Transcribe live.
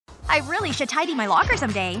I really should tidy my locker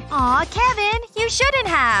someday. Aw, Kevin, you shouldn't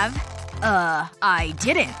have. I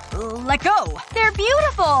didn't. Let go. They're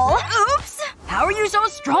beautiful! Oops! How are you so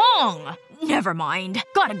strong? Never mind.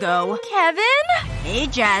 Gotta go. Kevin? Hey,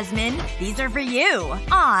 Jasmine. These are for you.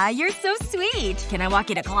 Aw, you're so sweet. Can I walk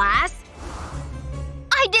you to class?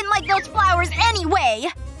 I didn't like those flowers anyway!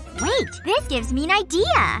 Wait, this gives me an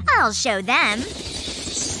idea. I'll show them.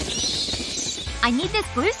 I need this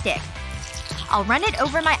glue stick. I'll run it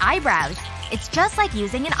over my eyebrows. It's just like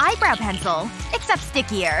using an eyebrow pencil. Except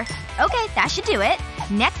stickier. Okay, that should do it.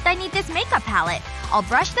 Next I need this makeup palette. I'll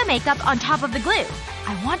brush the makeup on top of the glue.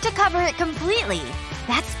 I want to cover it completely.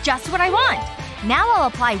 That's just what I want. Now I'll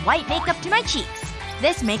apply white makeup to my cheeks.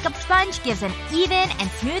 This makeup sponge gives an even and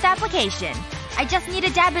smooth application. I just need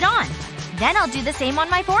to dab it on. Then I'll do the same on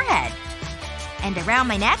my forehead. And around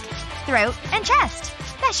my neck, throat, and chest.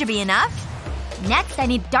 That should be enough. Next I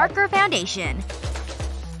need darker foundation.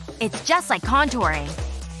 It's just like contouring.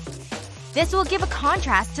 This will give a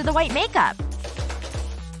contrast to the white makeup.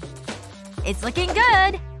 It's looking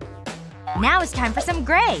good. Now it's time for some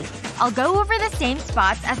gray. I'll go over the same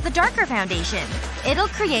spots as the darker foundation. It'll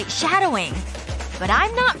create shadowing. But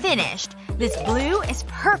I'm not finished. This blue is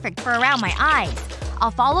perfect for around my eyes. I'll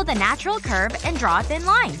follow the natural curve and draw a thin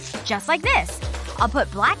line. Just like this. I'll put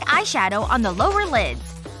black eyeshadow on the lower lids.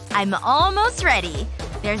 I'm almost ready.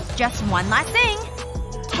 There's just one last thing.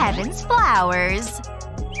 Kevin's flowers.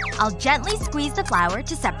 I'll gently squeeze the flower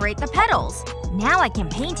to separate the petals. Now I can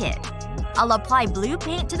paint it. I'll apply blue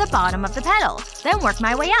paint to the bottom of the petal, then work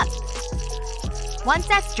my way up. Once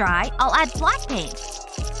that's dry, I'll add black paint.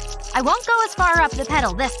 I won't go as far up the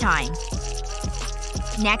petal this time.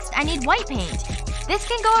 Next, I need white paint. This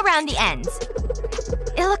can go around the ends.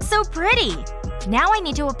 It looks so pretty! Now I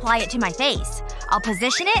need to apply it to my face. I'll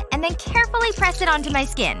position it and then carefully press it onto my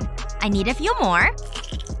skin. I need a few more.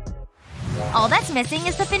 All that's missing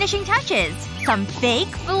is the finishing touches. Some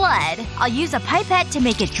fake blood. I'll use a pipette to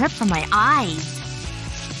make it drip from my eyes.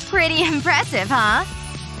 Pretty impressive, huh?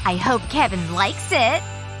 I hope Kevin likes it.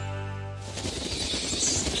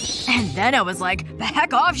 And then I was like,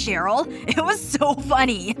 back off, Cheryl. It was so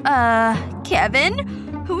funny.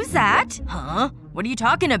 Kevin? Who's that? Huh? What are you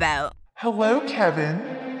talking about? Hello,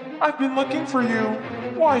 Kevin. I've been looking for you.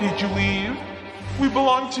 Why did you leave? We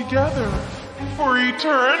belong together. For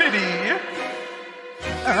eternity.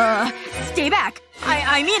 Stay back.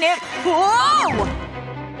 I mean it. Whoa!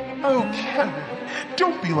 Oh, Kevin.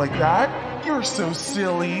 Don't be like that. You're so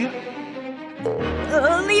silly.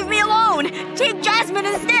 Leave me alone! Take Jasmine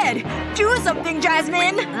instead! Do something,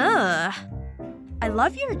 Jasmine! I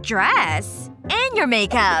love your dress. And your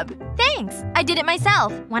makeup. Thanks. I did it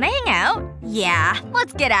myself. Wanna hang out? Yeah.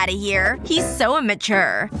 Let's get out of here. He's so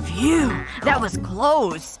immature. Phew. That was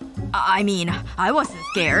close. I mean, I wasn't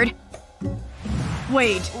scared.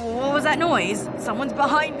 Wait, what was that noise? Someone's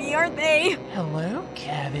behind me, aren't they? Hello,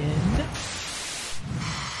 Kevin.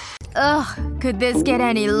 Ugh. Could this get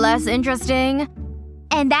any less interesting?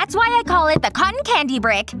 And that's why I call it the cotton candy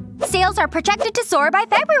brick. Sales are projected to soar by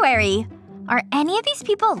February. Are any of these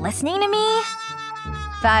people listening to me?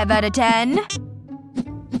 5 out of 10?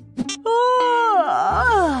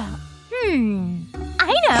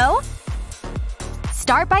 I know!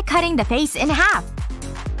 Start by cutting the face in half.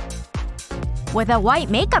 With a white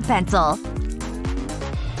makeup pencil.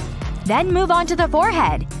 Then move on to the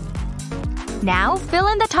forehead. Now, fill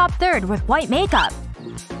in the top third with white makeup.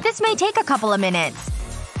 This may take a couple of minutes.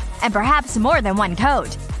 And perhaps more than one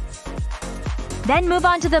coat. Then move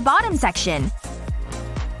on to the bottom section.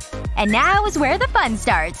 And now is where the fun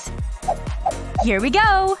starts. Here we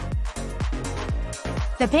go!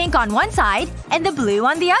 The pink on one side, and the blue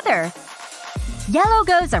on the other. Yellow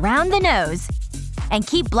goes around the nose. And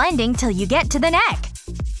keep blending till you get to the neck.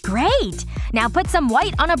 Great! Now put some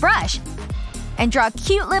white on a brush. And draw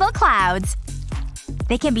cute little clouds.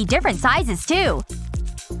 They can be different sizes, too.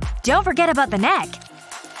 Don't forget about the neck.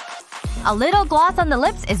 A little gloss on the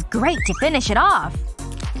lips is great to finish it off.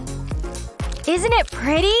 Isn't it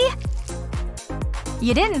pretty?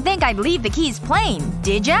 You didn't think I'd leave the keys plain,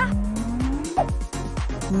 did ya?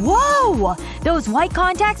 Whoa! Those white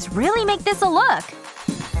contacts really make this a look.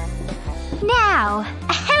 Now,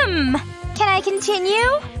 ahem! Can I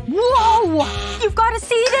continue? Whoa! You've gotta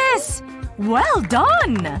see this! Well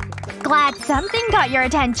done! Glad something got your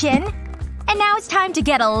attention. And now it's time to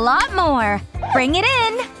get a lot more. Bring it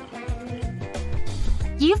in!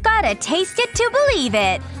 You've gotta taste it to believe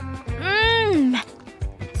it. Mmm.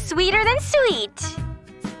 Sweeter than sweet.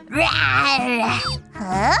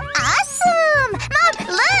 Huh? Awesome! Mom,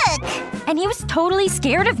 look! And he was totally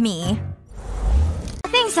scared of me.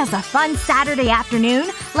 Thinks as a fun Saturday afternoon,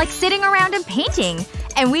 like sitting around and painting.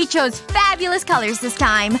 And we chose fabulous colors this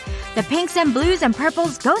time. The pinks and blues and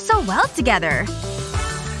purples go so well together.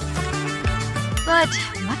 But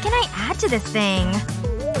what can I add to this thing?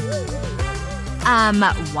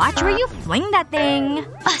 Watch where you fling that thing.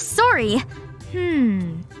 Sorry.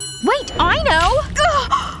 Wait, I know!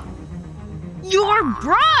 Ugh! Your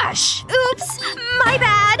brush! Oops, my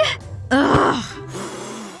bad. Ugh.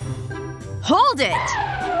 Hold it!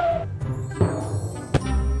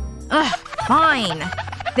 Ugh, fine.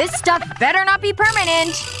 This stuff better not be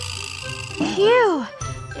permanent. Phew.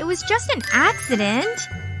 It was just an accident.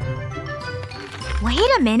 Wait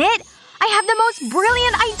a minute. I have the most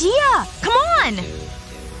brilliant idea! Come on!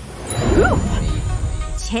 Whew.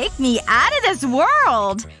 Take me out of this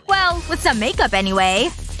world! Well, with some makeup anyway.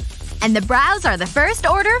 And the brows are the first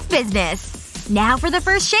order of business. Now for the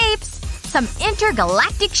first shapes. Some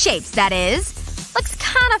intergalactic shapes, that is. Looks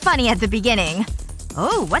kinda funny at the beginning.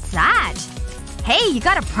 Oh, what's that? Hey, you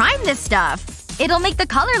gotta prime this stuff. It'll make the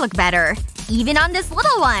color look better. Even on this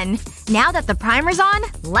little one. Now that the primer's on,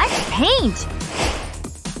 let's paint!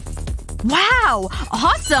 Wow!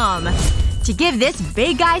 Awesome! To give this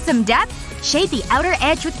big guy some depth, shade the outer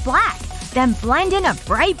edge with black. Then blend in a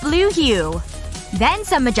bright blue hue. Then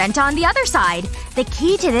some magenta on the other side. The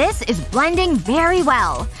key to this is blending very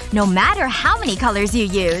well. No matter how many colors you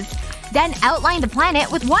use. Then outline the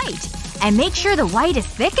planet with white. And make sure the white is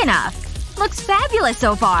thick enough. Looks fabulous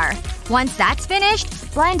so far. Once that's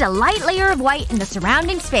finished, blend a light layer of white in the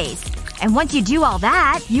surrounding space. And once you do all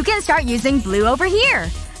that, you can start using blue over here.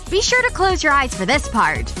 Be sure to close your eyes for this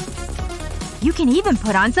part. You can even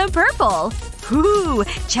put on some purple. Ooh,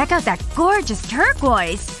 check out that gorgeous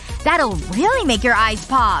turquoise. That'll really make your eyes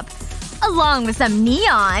pop. Along with some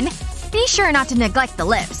neon. Be sure not to neglect the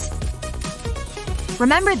lips.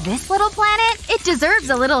 Remember this little planet? It deserves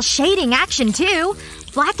a little shading action too.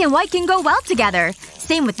 Black and white can go well together.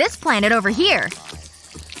 Same with this planet over here.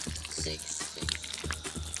 6,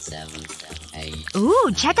 7, 8.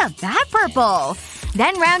 Ooh, check out that purple.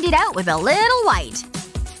 Then round it out with a little white.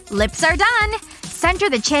 Lips are done. Center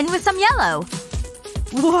the chin with some yellow.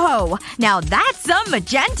 Whoa. Now that's some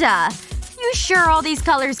magenta. You sure all these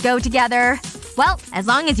colors go together? Well, as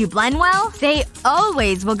long as you blend well, they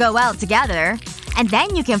always will go well together. And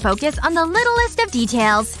then you can focus on the littlest of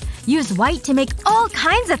details. Use white to make all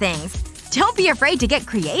kinds of things. Don't be afraid to get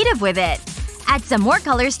creative with it. Add some more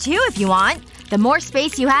colors too if you want. The more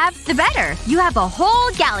space you have, the better. You have a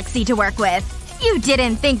whole galaxy to work with. You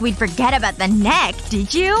didn't think we'd forget about the neck,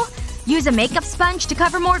 did you? Use a makeup sponge to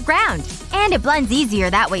cover more ground. And it blends easier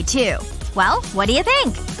that way too. Well, what do you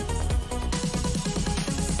think?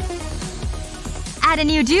 Add a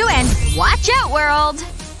new do and watch out, world!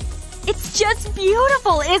 It's just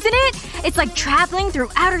beautiful, isn't it? It's like traveling through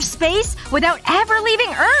outer space without ever leaving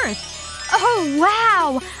Earth. Oh,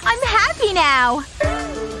 wow! I'm happy now!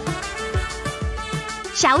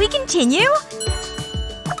 Shall we continue?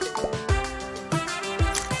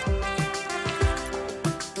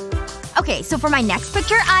 Okay, so for my next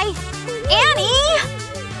picture, Annie!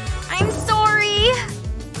 I'm sorry.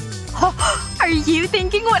 Are you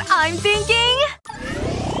thinking what I'm thinking?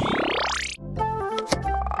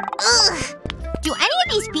 Ugh. Do any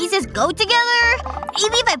of these pieces go together?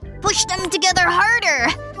 Maybe if I push them together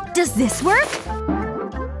harder. Does this work?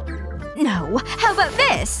 No. How about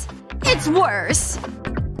this? It's worse.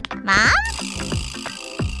 Mom?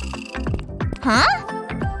 Huh?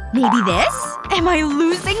 Maybe this? Am I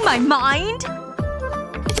losing my mind?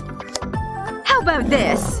 How about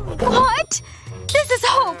this? What? This is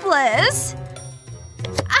hopeless.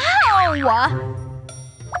 Ow!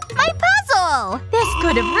 My puzzle! This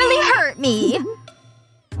could have really hurt me.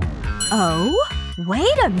 Oh?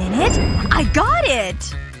 Wait a minute. I got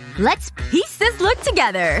it! Let's piece this look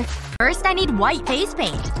together. First I need white face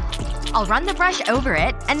paint. I'll run the brush over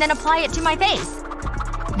it and then apply it to my face.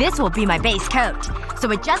 This will be my base coat,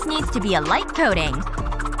 so it just needs to be a light coating.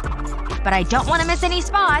 But I don't want to miss any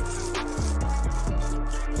spots.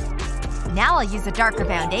 Now I'll use a darker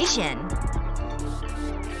foundation.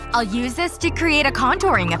 I'll use this to create a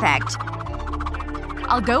contouring effect.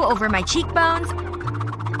 I'll go over my cheekbones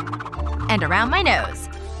and around my nose.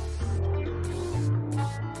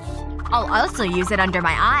 I'll also use it under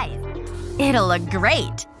my eyes. It'll look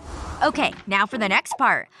great. Okay, now for the next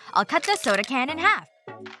part. I'll cut the soda can in half.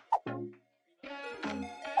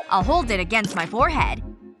 I'll hold it against my forehead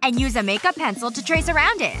and use a makeup pencil to trace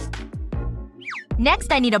around it.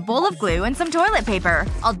 Next I need a bowl of glue and some toilet paper.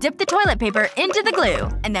 I'll dip the toilet paper into the glue,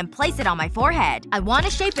 and then place it on my forehead. I want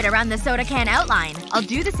to shape it around the soda can outline. I'll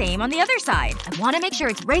do the same on the other side. I want to make sure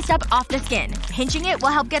it's raised up off the skin. Pinching it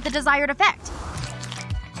will help get the desired effect.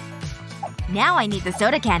 Now I need the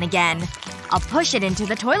soda can again. I'll push it into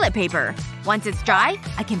the toilet paper. Once it's dry,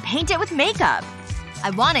 I can paint it with makeup.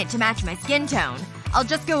 I want it to match my skin tone. I'll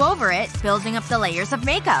just go over it, building up the layers of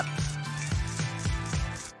makeup.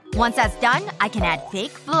 Once that's done, I can add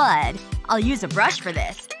fake blood. I'll use a brush for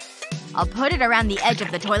this. I'll put it around the edge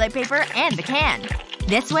of the toilet paper and the can.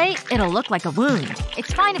 This way, it'll look like a wound.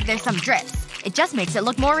 It's fine if there's some drips. It just makes it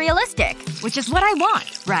look more realistic. Which is what I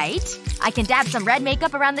want, right? I can dab some red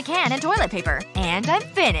makeup around the can and toilet paper. And I'm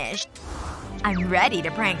finished. I'm ready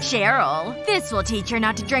to prank Cheryl. This will teach her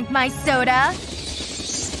not to drink my soda.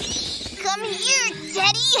 Come here,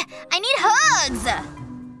 Teddy! I need hugs!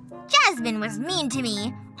 Jasmine was mean to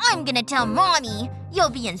me. I'm gonna tell Mommy. You'll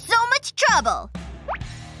be in so much trouble.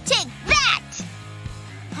 Take that!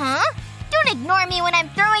 Huh? Don't ignore me when I'm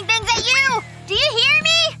throwing things at you! Do you hear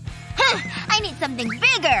me? I need something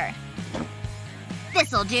bigger.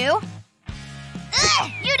 This'll do.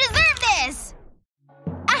 Ugh! You deserve this!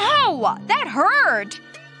 Ow! That hurt!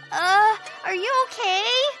 Are you okay?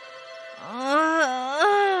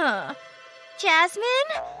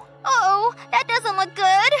 Jasmine? Uh-oh, that doesn't look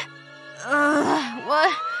good.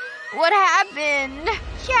 What happened?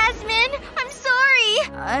 Jasmine, I'm sorry.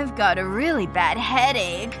 I've got a really bad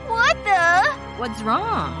headache. What the? What's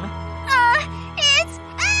wrong? It's…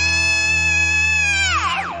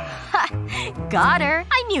 Got her.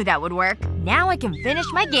 I knew that would work. Now I can finish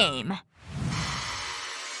my game.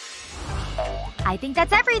 I think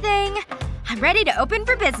that's everything. I'm ready to open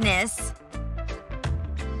for business.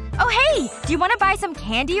 Oh hey! Do you want to buy some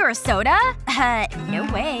candy or a soda? No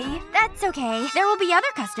way. That's okay. There will be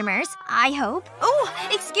other customers. I hope. Oh,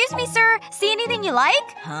 excuse me, sir. See anything you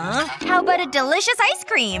like? Huh? How about a delicious ice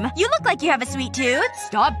cream? You look like you have a sweet tooth.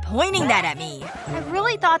 Stop pointing that at me. I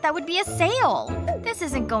really thought that would be a sale. This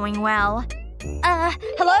isn't going well.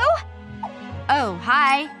 Hello? Oh,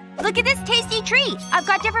 hi. Look at this tasty treat. I've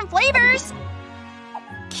got different flavors.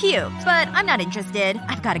 Cute, but I'm not interested.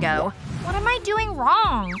 I've gotta go. What am I doing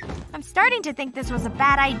wrong? I'm starting to think this was a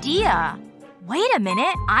bad idea. Wait a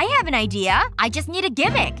minute. I have an idea. I just need a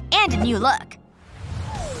gimmick. And a new look.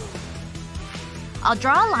 I'll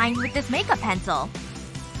draw a line with this makeup pencil.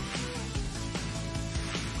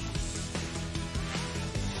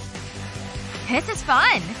 This is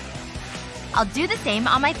fun. I'll do the same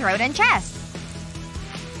on my throat and chest.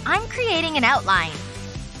 I'm creating an outline.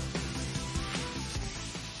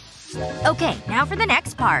 Okay, now for the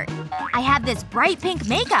next part. I have this bright pink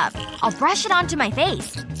makeup. I'll brush it onto my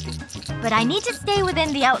face. But I need to stay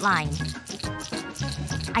within the outline.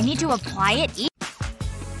 I need to apply it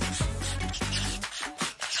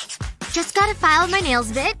Just gotta file my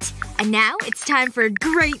nails a bit. And now it's time for a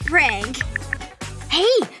great prank. Hey!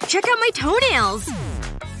 Check out my toenails!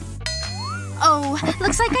 Oh,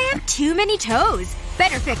 looks like I have too many toes.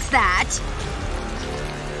 Better fix that.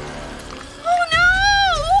 Oh no!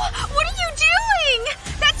 What are you doing?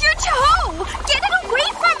 That's your toe! Get it away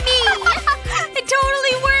from me! It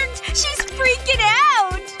totally worked! She's freaking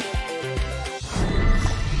out!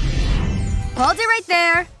 Hold it right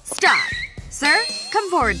there. Stop. Sir, come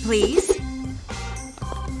forward, please.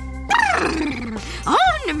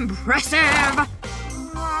 Unimpressive!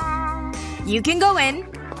 You can go in.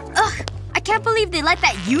 Ugh. I can't believe they let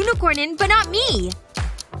that unicorn in, but not me.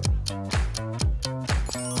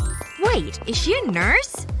 Wait, is she a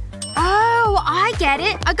nurse? Oh, I get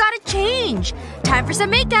it. I gotta change. Time for some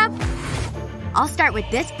makeup. I'll start with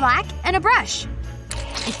this black and a brush.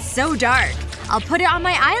 It's so dark. I'll put it on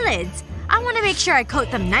my eyelids. I want to make sure I coat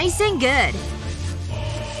them nice and good.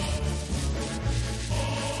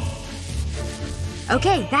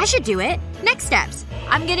 Okay, that should do it. Next steps.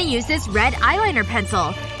 I'm gonna use this red eyeliner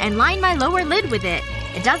pencil and line my lower lid with it.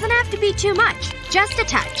 It doesn't have to be too much. Just a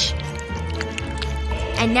touch.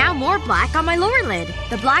 And now more black on my lower lid.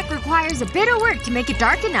 The black requires a bit of work to make it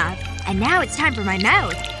dark enough. And now it's time for my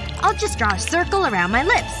mouth. I'll just draw a circle around my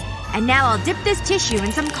lips. And now I'll dip this tissue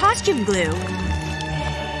in some costume glue.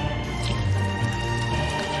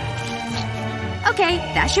 Okay,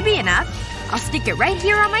 that should be enough. I'll stick it right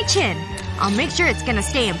here on my chin. I'll make sure it's gonna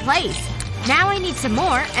stay in place. Now I need some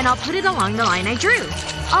more, and I'll put it along the line I drew.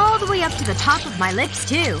 All the way up to the top of my lips,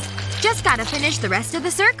 too. Just gotta finish the rest of the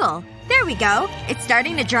circle. There we go. It's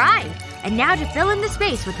starting to dry. And now to fill in the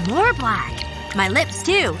space with more black. My lips,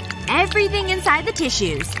 too. Everything inside the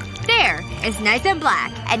tissues. There. It's nice and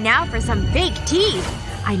black. And now for some fake teeth.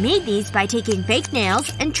 I made these by taking fake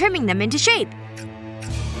nails and trimming them into shape.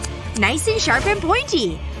 Nice and sharp and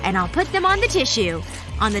pointy. And I'll put them on the tissue.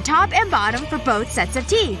 On the top and bottom for both sets of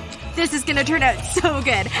teeth. This is gonna turn out so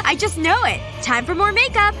good. I just know it. Time for more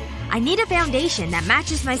makeup. I need a foundation that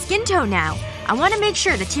matches my skin tone now. I want to make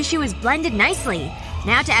sure the tissue is blended nicely.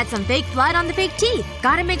 Now to add some fake blood on the fake teeth.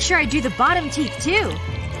 Gotta make sure I do the bottom teeth too.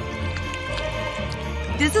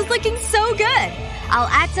 This is looking so good. I'll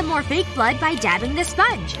add some more fake blood by dabbing the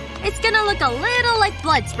sponge. It's gonna look a little like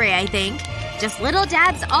blood spray, I think. Just little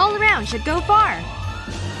dabs all around should go far.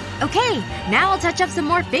 Okay, now I'll touch up some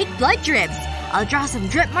more fake blood drips. I'll draw some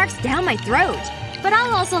drip marks down my throat. But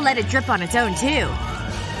I'll also let it drip on its own too.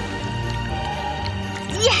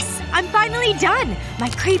 Yes! I'm finally done! My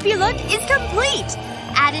creepy look is complete!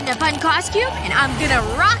 Add in a fun costume and I'm gonna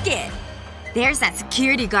rock it! There's that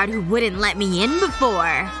security guard who wouldn't let me in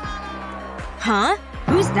before. Huh?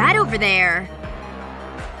 Who's that over there?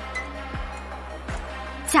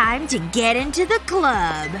 Time to get into the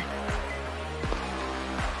club.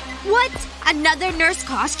 What? Another nurse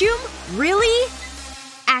costume? Really?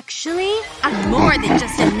 Actually, I'm more than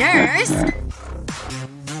just a nurse.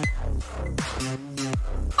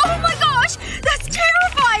 Oh my gosh! That's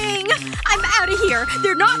terrifying! I'm out of here.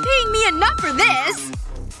 They're not paying me enough for this.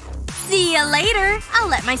 See ya later. I'll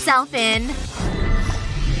let myself in.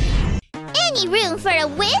 Any room for a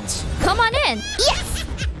witch? Come on in. Yes!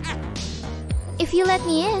 If you let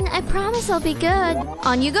me in, I promise I'll be good.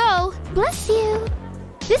 On you go. Bless you.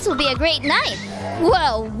 This will be a great night.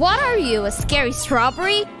 Well, what are you, a scary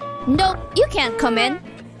strawberry? Nope, you can't come in.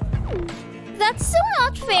 That's so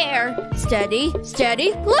not fair. Steady,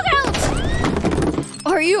 steady, look out!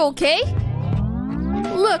 Are you okay?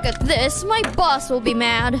 Look at this, my boss will be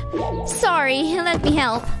mad. Sorry, let me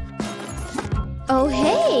help. Oh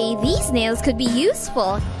hey, these nails could be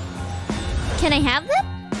useful. Can I have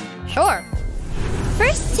them? Sure.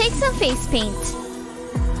 First, take some face paint.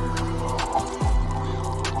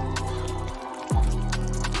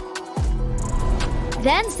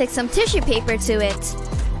 Then stick some tissue paper to it.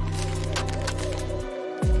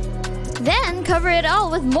 Then cover it all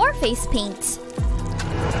with more face paint.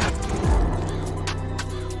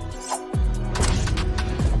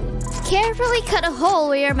 Carefully cut a hole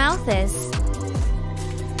where your mouth is.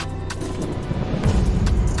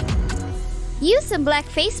 Use some black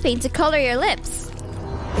face paint to color your lips.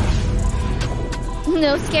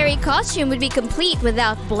 No scary costume would be complete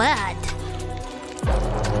without blood.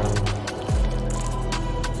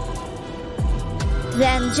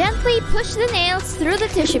 Then gently push the nails through the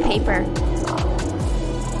tissue paper.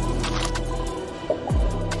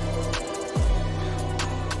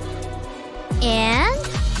 And…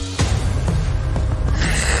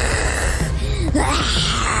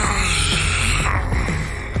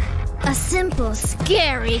 a simple,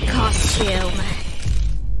 scary costume.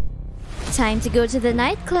 Time to go to the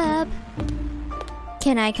nightclub.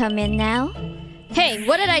 Can I come in now? Hey,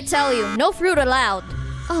 what did I tell you? No fruit allowed.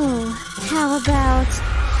 Oh, how about…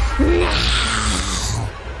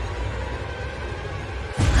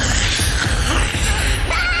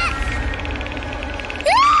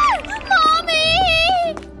 Mommy!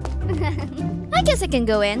 I guess I can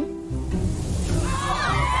go in.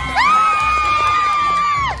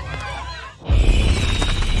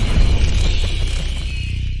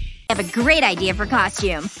 I have a great idea for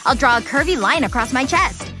costume. I'll draw a curvy line across my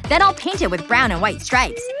chest. Then I'll paint it with brown and white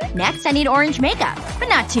stripes. Next, I need orange makeup, but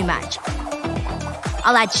not too much.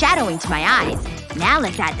 I'll add shadowing to my eyes. Now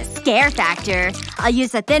let's add the scare factor. I'll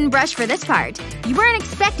use a thin brush for this part. You weren't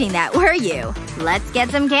expecting that, were you? Let's get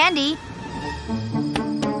some candy.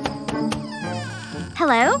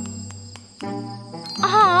 Hello?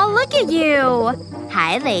 Aw, look at you!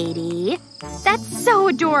 Hi, lady. That's so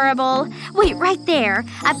adorable. Wait, right there.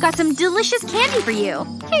 I've got some delicious candy for you.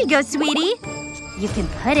 Here you go, sweetie. You can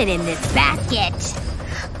put it in this basket.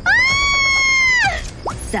 Ah!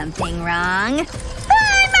 Something wrong?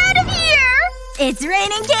 I'm out of here! It's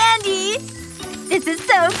raining candy! This is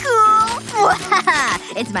so cool!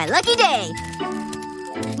 It's my lucky day!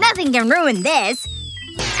 Nothing can ruin this!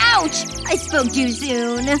 Ouch! I spoke too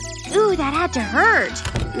soon. Ooh, that had to hurt.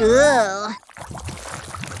 Ugh.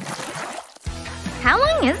 How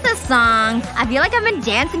long is this song? I feel like I've been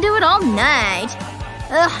dancing to it all night.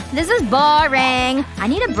 Ugh, this is boring. I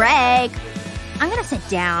need a break. I'm gonna sit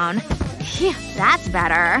down. Phew, that's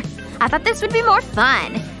better. I thought this would be more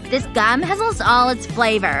fun. This gum has lost all its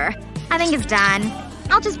flavor. I think it's done.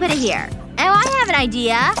 I'll just put it here. Oh, I have an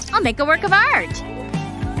idea. I'll make a work of art.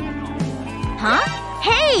 Huh?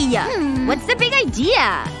 Hey! What's the big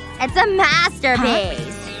idea? It's a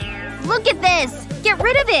masterpiece. Huh? Look at this! Get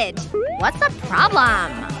rid of it! What's the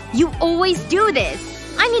problem? You always do this.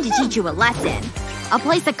 I need to teach you a lesson. I'll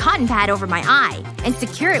place a cotton pad over my eye and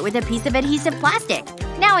secure it with a piece of adhesive plastic.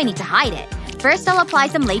 Now I need to hide it. First I'll apply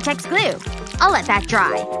some latex glue. I'll let that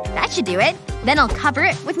dry. That should do it. Then I'll cover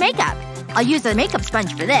it with makeup. I'll use a makeup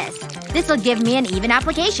sponge for this. This'll give me an even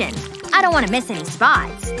application. I don't want to miss any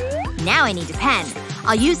spots. Now I need a pen.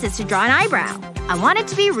 I'll use this to draw an eyebrow. I want it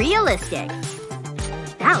to be realistic.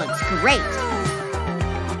 That looks great.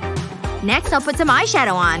 Next I'll put some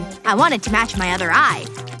eyeshadow on. I want it to match my other eye.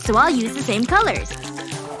 So I'll use the same colors.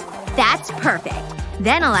 That's perfect.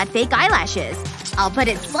 Then I'll add fake eyelashes. I'll put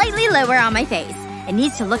it slightly lower on my face. It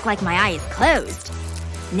needs to look like my eye is closed.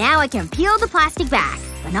 Now I can peel the plastic back.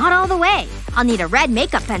 But not all the way. I'll need a red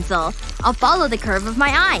makeup pencil. I'll follow the curve of my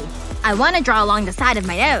eye. I want to draw along the side of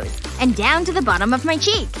my nose. And down to the bottom of my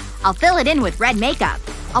cheek. I'll fill it in with red makeup.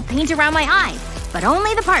 I'll paint around my eye. But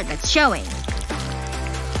only the part that's showing.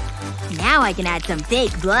 Now I can add some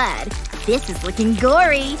fake blood. This is looking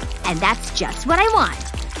gory. And that's just what I want.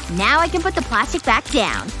 Now I can put the plastic back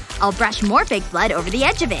down. I'll brush more fake blood over the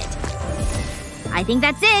edge of it. I think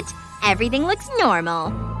that's it. Everything looks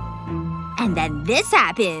normal. And then this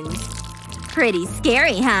happens. Pretty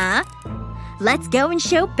scary, huh? Let's go and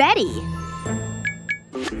show Betty.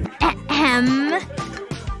 Ahem.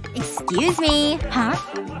 Excuse me. Huh?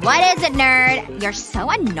 What is it, nerd? You're so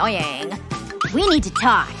annoying. We need to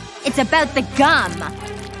talk. It's about the gum.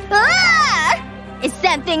 Ah! Is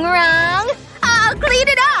something wrong? I'll clean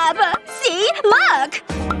it up. See? Look!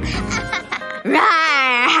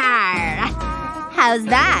 Rawr. How's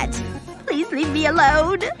that? Please leave me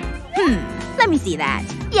alone. Let me see that.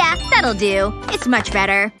 Yeah, that'll do. It's much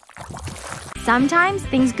better. Sometimes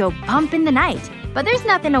things go bump in the night. But there's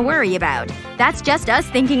nothing to worry about. That's just us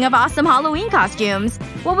thinking of awesome Halloween costumes.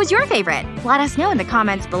 What was your favorite? Let us know in the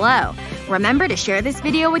comments below. Remember to share this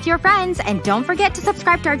video with your friends, and don't forget to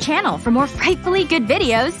subscribe to our channel for more frightfully good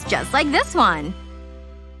videos just like this one.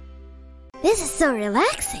 This is so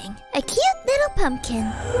relaxing. A cute little pumpkin.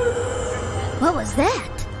 What was that?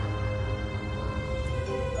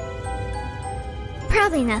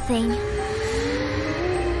 Probably nothing.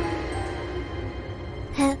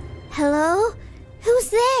 Hello? Who's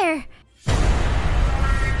there?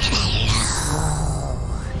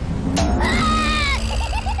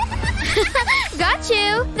 Got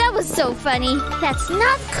you! That was so funny. That's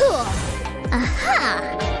not cool.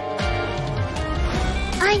 Aha!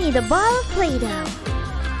 I need a ball of Play-Doh.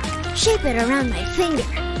 Shape it around my finger.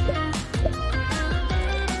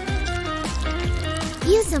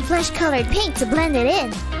 Use some flesh-colored paint to blend it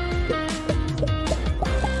in.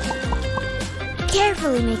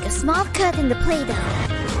 Carefully make a small cut in the Play-Doh.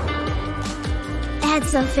 Add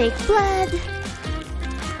some fake blood.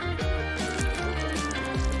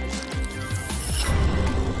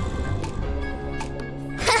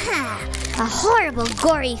 Haha! A horrible,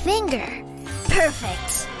 gory finger.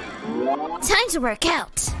 Perfect. Time to work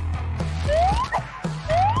out.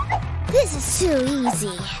 This is too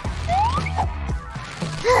easy.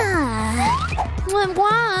 Womp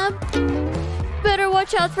womp. Better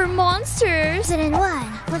watch out for monsters. 1001,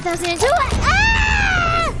 1002.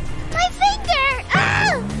 Ah! My finger!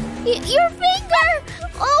 Ah! Your finger!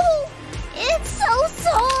 Oh! It's so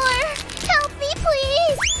sore! Help me,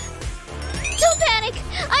 please! Don't panic!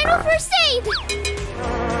 I know first aid!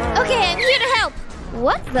 Okay, I'm here to help.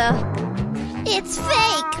 What the? It's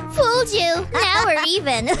fake! Fooled you! Now we're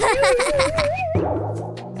even.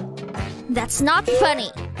 That's not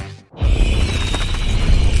funny.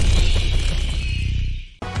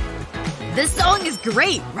 This song is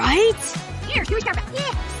great, right? Here we go.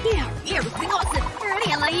 Yeah, we're awesome.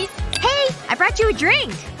 Ready, Elise? Hey! I brought you a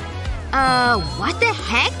drink! What the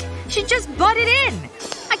heck? She just butted in!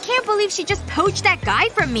 I can't believe she just poached that guy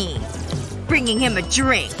from me. Bringing him a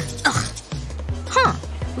drink. Ugh. Huh.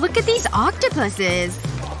 Look at these octopuses.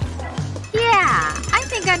 Yeah, I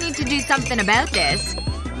think I need to do something about this.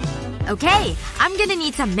 Okay, I'm gonna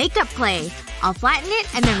need some makeup clay. I'll flatten it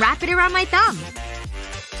and then wrap it around my thumb.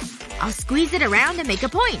 I'll squeeze it around and make a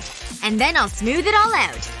point. And then I'll smooth it all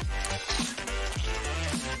out.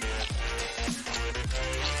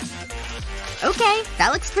 Okay,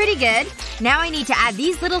 that looks pretty good. Now I need to add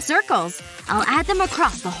these little circles. I'll add them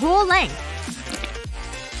across the whole length.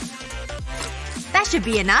 That should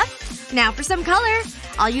be enough. Now for some color.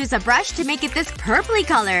 I'll use a brush to make it this purpley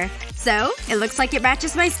color. So, it looks like it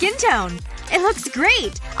matches my skin tone. It looks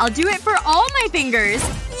great! I'll do it for all my fingers!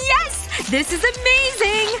 Yes! This is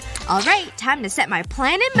amazing! Alright, time to set my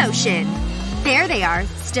plan in motion. There they are.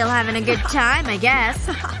 Still having a good time, I guess.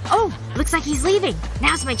 Oh, looks like he's leaving.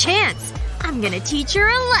 Now's my chance. I'm gonna teach her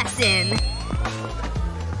a lesson.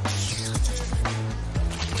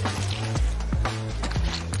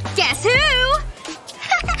 Guess who?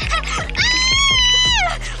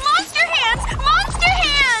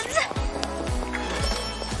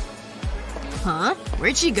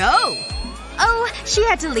 Where'd she go? Oh, she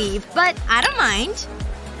had to leave, but I don't mind.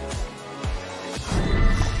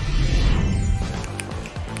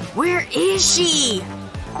 Where is she?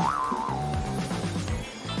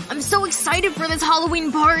 I'm so excited for this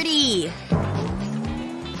Halloween party!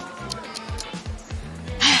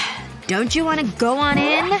 Don't you want to go on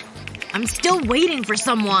in? I'm still waiting for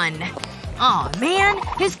someone. Aw, man.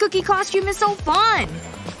 His cookie costume is so fun.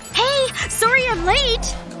 Hey! Sorry I'm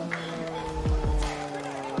late!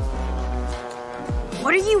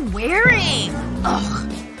 What are you wearing?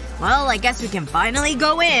 Ugh. Well, I guess we can finally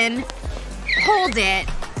go in. Hold it.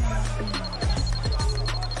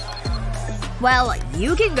 Well,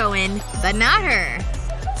 you can go in, but not her.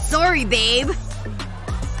 Sorry, babe.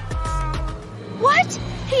 What?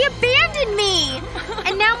 He abandoned me!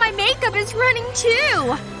 And now my makeup is running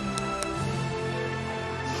too!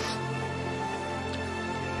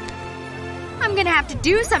 I'm gonna have to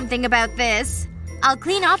do something about this. I'll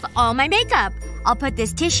clean off all my makeup. I'll put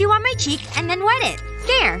this tissue on my cheek and then wet it.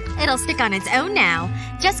 There. It'll stick on its own now.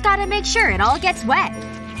 Just gotta make sure it all gets wet.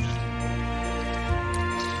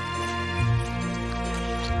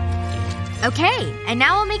 Okay, and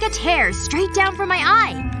now I'll make a tear straight down from my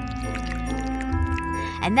eye.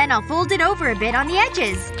 And then I'll fold it over a bit on the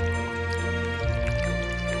edges.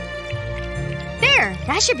 There!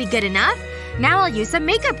 That should be good enough. Now I'll use some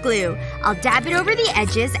makeup glue. I'll dab it over the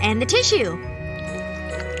edges and the tissue.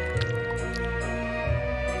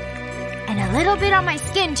 And a little bit on my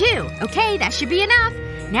skin, too. Okay, that should be enough.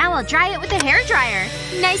 Now I'll dry it with a hairdryer.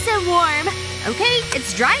 Nice and warm. Okay,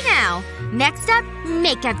 it's dry now. Next up,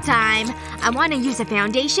 makeup time. I want to use a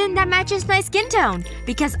foundation that matches my skin tone.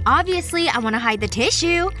 Because obviously I want to hide the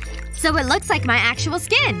tissue. So it looks like my actual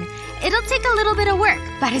skin. It'll take a little bit of work,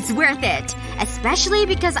 but it's worth it. Especially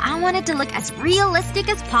because I want it to look as realistic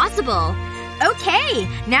as possible. Okay,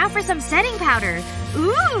 now for some setting powder.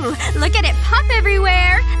 Ooh, look at it pop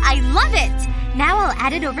everywhere! I love it! Now I'll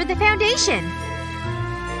add it over the foundation.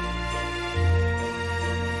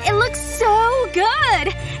 It looks so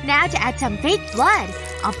good! Now to add some fake blood.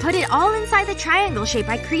 I'll put it all inside the triangle shape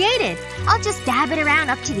I created. I'll just dab it around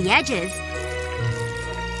up to the edges.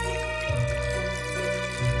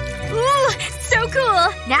 Ooh, so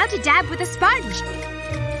cool! Now to dab with a sponge.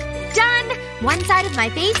 Done! One side of my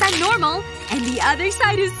face I'm normal, and the other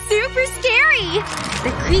side is super scary!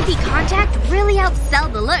 The creepy contact really helps sell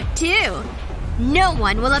the look, too. No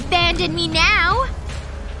one will abandon me now!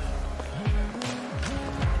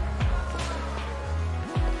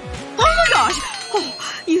 Oh my gosh! Oh,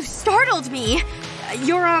 you startled me.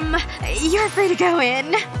 You're free to go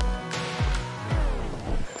in.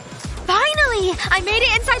 Finally! I made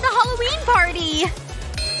it inside the Halloween party!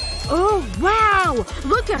 Oh, wow!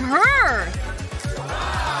 Look at her!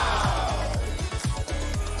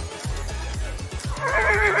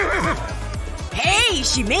 Hey!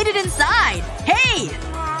 She made it inside! Hey!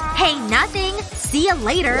 Hey, nothing! See you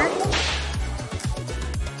later!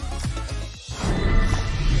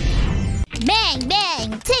 Bang,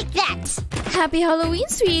 bang! Take that! Happy Halloween,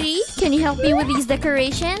 sweetie. Can you help me with these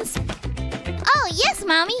decorations? Oh, yes,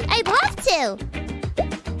 Mommy. I'd love to.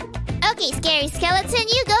 Okay, Scary Skeleton,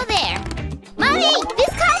 you go there. Mommy! These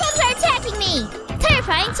cobwebs are attacking me!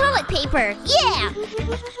 Terrifying toilet paper. Yeah!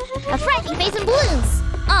 A frightening face and balloons.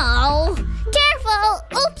 Oh.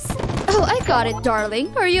 Careful! Oops! Oh, I got it,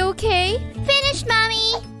 darling. Are you okay? Finished,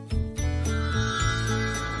 Mommy!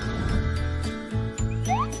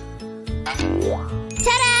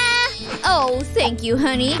 Ta-da! Oh, thank you,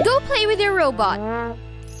 honey. Go play with your robot.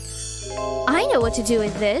 I know what to do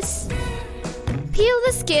with this. Peel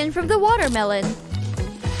the skin from the watermelon.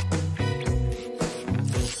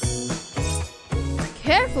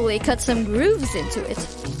 Carefully cut some grooves into it.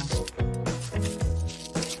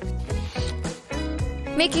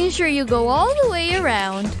 Making sure you go all the way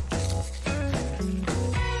around.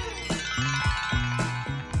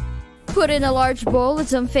 Put in a large bowl with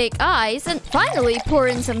some fake eyes and finally pour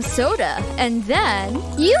in some soda. And then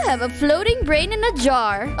you have a floating brain in a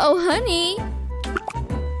jar. Oh, honey.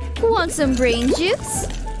 Want some brain juice?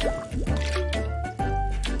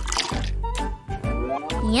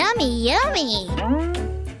 Yummy, yummy!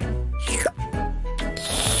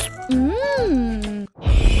 Mmm.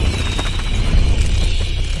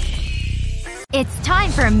 It's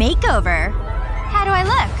time for a makeover. How do I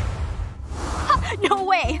look? Huh, no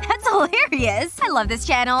way! That's hilarious! I love this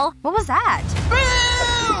channel. What was that?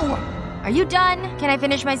 Boo! Are you done? Can I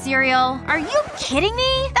finish my cereal? Are you kidding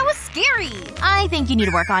me? That was scary! I think you need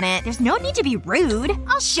to work on it. There's no need to be rude.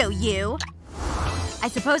 I'll show you. I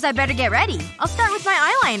suppose I better get ready. I'll start with my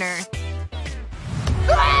eyeliner.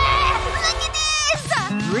 Ah, look at this!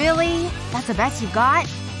 Really? That's the best you got?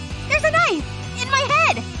 There's a knife! In my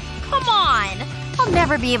head! Come on! I'll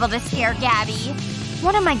never be able to scare Gabby.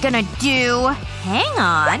 What am I gonna do? Hang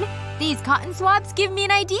on. These cotton swabs give me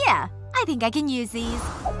an idea. I think I can use these.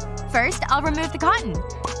 First, I'll remove the cotton.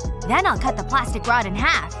 Then I'll cut the plastic rod in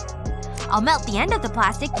half. I'll melt the end of the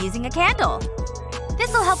plastic using a candle.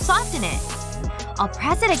 This'll help soften it. I'll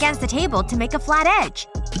press it against the table to make a flat edge.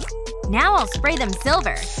 Now I'll spray them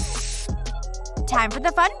silver. Time for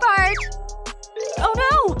the fun part! Oh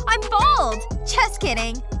no! I'm bald! Just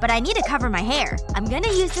kidding. But I need to cover my hair. I'm gonna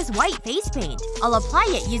use this white face paint. I'll apply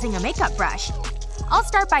it using a makeup brush. I'll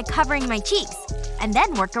start by covering my cheeks. And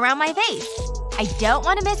then work around my face. I don't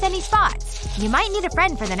want to miss any spots. You might need a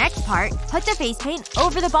friend for the next part. Put the face paint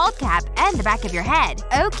over the bald cap and the back of your head.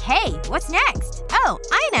 Okay, what's next? Oh,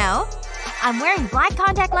 I know. I'm wearing black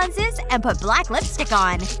contact lenses and put black lipstick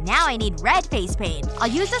on. Now I need red face paint. I'll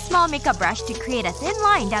use a small makeup brush to create a thin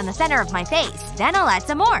line down the center of my face. Then I'll add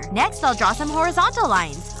some more. Next, I'll draw some horizontal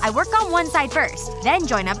lines. I work on one side first, then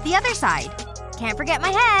join up the other side. Can't forget my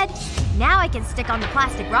head. Now I can stick on the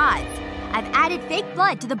plastic rods. I've added fake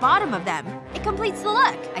blood to the bottom of them. It completes the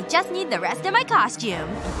look. I just need the rest of my costume.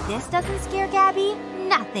 If this doesn't scare Gabby,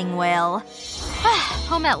 nothing will.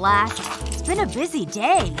 Home at last. It's been a busy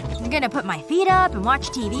day. I'm gonna put my feet up and watch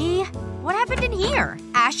TV. What happened in here?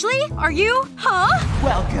 Ashley? Are you… Huh?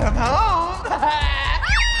 Welcome home!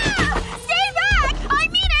 Stay back! I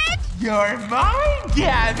mean it! You're mine,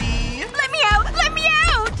 Gabby! Let me out! Let me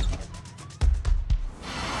out!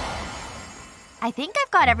 I think I've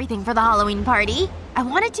got everything for the Halloween party. I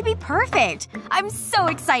want it to be perfect. I'm so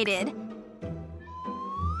excited.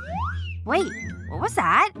 Wait, what was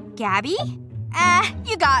that? Gabby?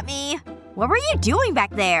 You got me. What were you doing back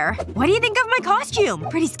there? What do you think of my costume?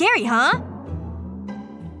 Pretty scary, huh?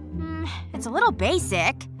 It's a little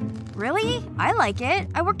basic. Really? I like it.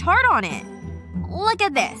 I worked hard on it. Look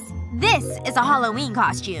at this. This is a Halloween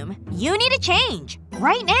costume. You need a change.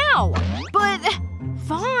 Right now. But…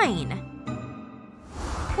 fine.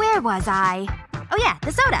 Where was I? Oh yeah,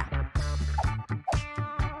 the soda.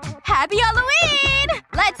 Happy Halloween!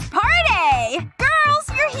 Let's party! Girls,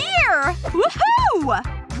 you're here! Woohoo!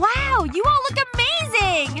 Wow, you all look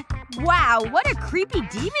amazing! Wow, what a creepy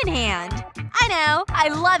demon hand. I know. I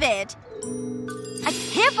love it. I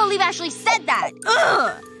can't believe Ashley said that!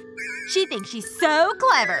 Ugh! She thinks she's so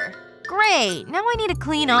clever. Great. Now I need to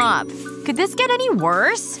clean up. Could this get any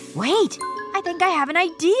worse? Wait. I think I have an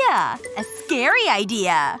idea. A scary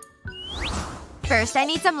idea. First, I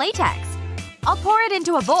need some latex. I'll pour it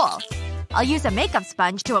into a bowl. I'll use a makeup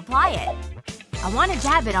sponge to apply it. I want to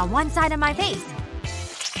dab it on one side of my face.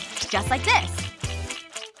 Just like this.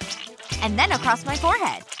 And then across my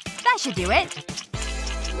forehead. That should do it.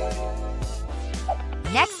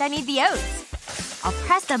 Next, I need the oats. I'll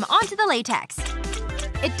press them onto the latex.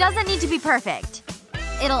 It doesn't need to be perfect.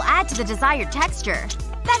 It'll add to the desired texture.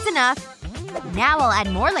 That's enough. Now I'll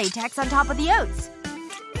add more latex on top of the oats.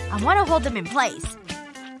 I want to hold them in place.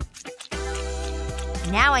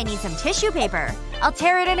 Now I need some tissue paper. I'll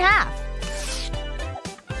tear it in half.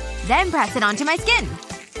 Then press it onto my skin.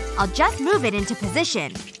 I'll just move it into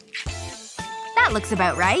position. That looks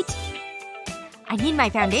about right. I need my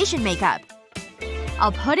foundation makeup.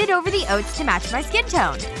 I'll put it over the oats to match my skin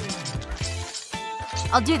tone.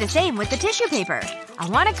 I'll do the same with the tissue paper. I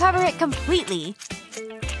want to cover it completely.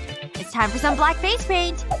 It's time for some black face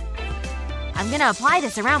paint. I'm gonna apply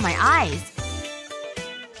this around my eyes.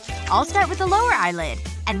 I'll start with the lower eyelid.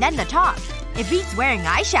 And then the top. It beats wearing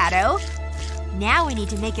eyeshadow. Now we need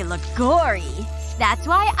to make it look gory. That's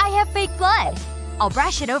why I have fake blood. I'll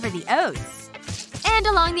brush it over the oats. And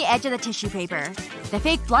along the edge of the tissue paper. The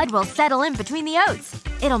fake blood will settle in between the oats.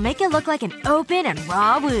 It'll make it look like an open and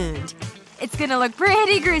raw wound. It's gonna look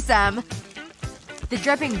pretty gruesome. The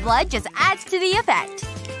dripping blood just adds to the effect.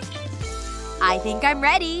 I think I'm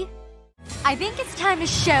ready. I think it's time to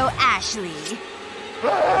show Ashley.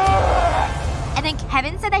 And then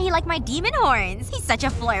Kevin said that he liked my demon horns. He's such a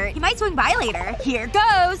flirt. He might swing by later. Here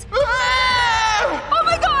goes. Oh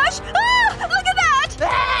my gosh! Look at that!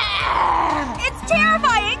 It's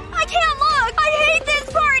terrifying! I can't look! I hate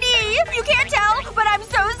this party! You can't tell, but I'm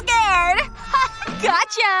so scared!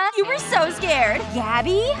 Gotcha! You were so scared.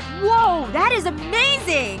 Gabby? Whoa, that is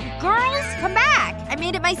amazing! Girls, come back! I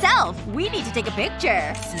made it myself. We need to take a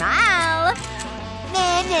picture. Smile!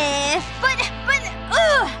 Nah. But,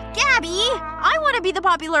 ugh! Gabby! I want to be the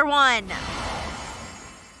popular one!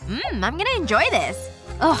 I'm gonna enjoy this.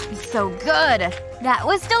 Oh, it's so good. That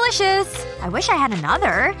was delicious. I wish I had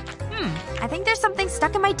another. I think there's something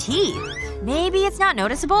stuck in my teeth. Maybe it's not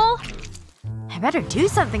noticeable? I better do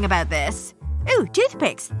something about this. Ooh,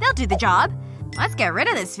 toothpicks. They'll do the job. Let's get rid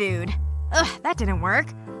of this food. Ugh, that didn't work.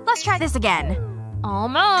 Let's try this again.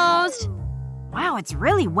 Almost. Wow, it's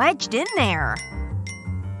really wedged in there.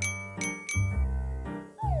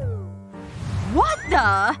 What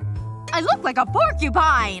the? I look like a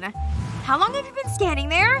porcupine! How long have you been standing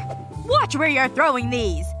there? Watch where you're throwing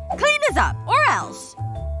these! Clean this up, or else!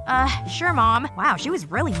 Sure, Mom. Wow, she was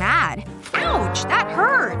really mad. Ouch! That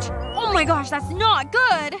hurt! Oh my gosh, that's not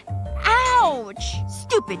good! Ouch!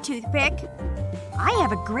 Stupid toothpick. I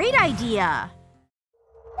have a great idea.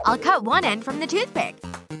 I'll cut one end from the toothpick.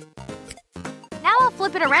 Now I'll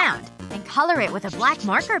flip it around and color it with a black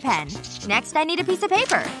marker pen. Next I need a piece of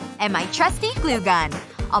paper. And my trusty glue gun.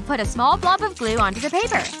 I'll put a small blob of glue onto the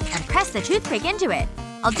paper and press the toothpick into it.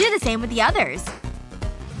 I'll do the same with the others.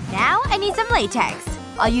 Now I need some latex.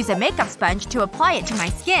 I'll use a makeup sponge to apply it to my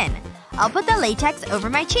skin. I'll put the latex over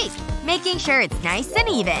my cheek, making sure it's nice and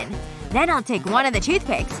even. Then I'll take one of the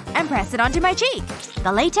toothpicks and press it onto my cheek.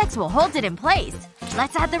 The latex will hold it in place.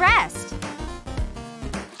 Let's add the rest.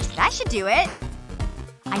 That should do it.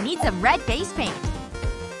 I need some red face paint.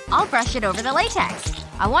 I'll brush it over the latex.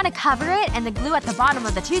 I want to cover it and the glue at the bottom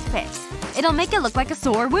of the toothpicks. It'll make it look like a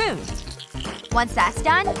sore wound. Once that's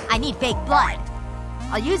done, I need fake blood.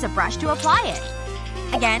 I'll use a brush to apply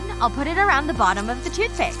it. Again, I'll put it around the bottom of the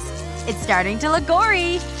toothpicks. It's starting to look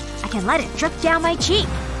gory. I can let it drip down my cheek.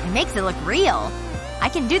 It makes it look real. I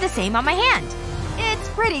can do the same on my hand. It's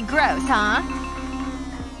pretty gross, huh?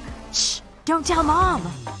 Shh. Don't tell Mom.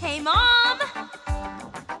 Hey, Mom!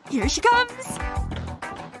 Here she comes.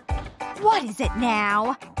 What is it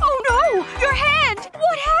now? Oh no! Your hand!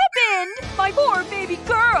 What happened? My poor baby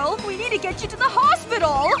girl! We need to get you to the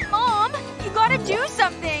hospital! Mom! You gotta do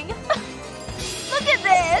something! Look at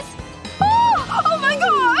this! Oh my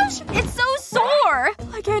gosh! It's so sore!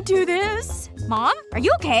 I can't do this. Mom? Are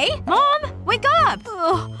you okay? Mom? Wake up!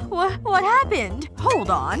 Ugh, what happened?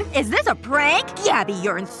 Hold on. Is this a prank? Gabby,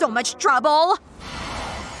 you're in so much trouble!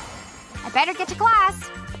 I better get to class.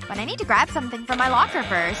 But I need to grab something from my locker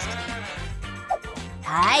first.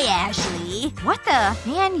 Hi, Ashley. What the?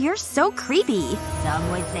 Man, you're so creepy.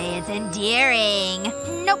 Some would say it's endearing.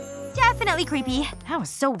 Nope. Definitely creepy. That was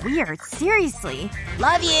so weird. Seriously.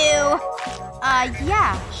 Love you!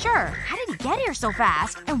 Yeah, sure. How did he get here so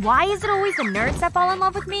fast? And why is it always the nerds that fall in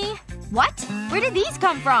love with me? What? Where did these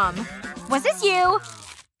come from? Was this you?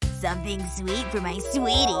 Something sweet for my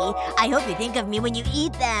sweetie. I hope you think of me when you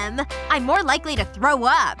eat them. I'm more likely to throw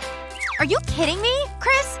up. Are you kidding me?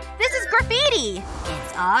 Chris, this is graffiti!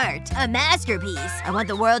 It's art. A masterpiece. I want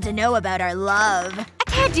the world to know about our love.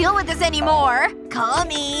 I can't deal with this anymore! Call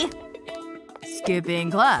me.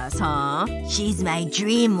 Skipping class, huh? She's my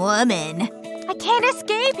dream woman. I can't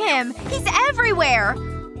escape him! He's everywhere!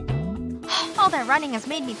 All that running has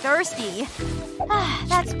made me thirsty.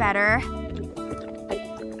 That's better.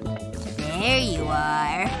 There you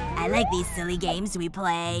are. I like these silly games we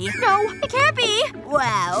play. No, it can't be!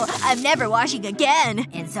 Wow, I'm never washing again.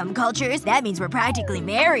 In some cultures, that means we're practically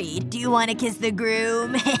married. Do you want to kiss the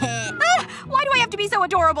groom? Why do I have to be so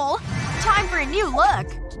adorable? Time for a new look.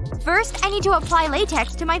 First, I need to apply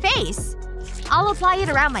latex to my face. I'll apply it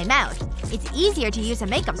around my mouth. It's easier to use a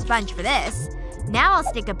makeup sponge for this. Now I'll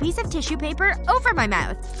stick a piece of tissue paper over my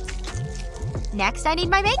mouth. Next, I need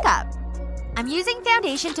my makeup. I'm using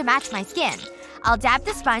foundation to match my skin. I'll dab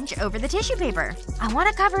the sponge over the tissue paper. I want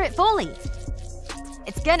to cover it fully.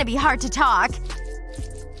 It's gonna be hard to talk.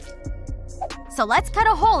 So let's cut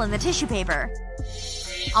a hole in the tissue paper.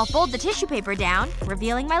 I'll fold the tissue paper down,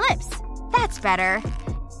 revealing my lips. That's better.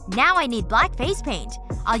 Now I need black face paint.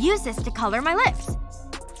 I'll use this to color my lips.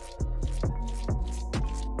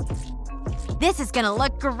 This is gonna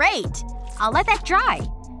look great! I'll let that dry.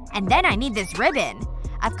 And then I need this ribbon.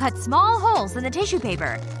 I've cut small holes in the tissue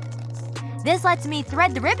paper. This lets me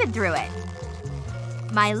thread the ribbon through it.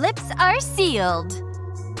 My lips are sealed.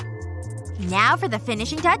 Now for the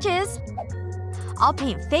finishing touches. I'll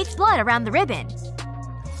paint fake blood around the ribbon.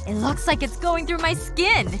 It looks like it's going through my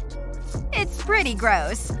skin. It's pretty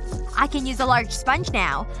gross. I can use a large sponge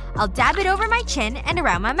now. I'll dab it over my chin and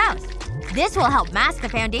around my mouth. This will help mask the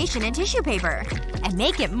foundation and tissue paper. And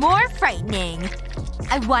make it more frightening.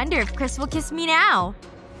 I wonder if Chris will kiss me now.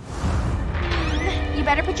 You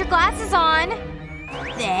better put your glasses on.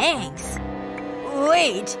 Thanks.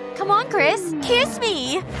 Wait. Come on, Chris. Kiss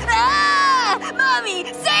me. Ah!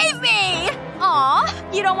 Mommy! Save me!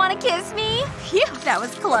 Aw. You don't want to kiss me? Phew, that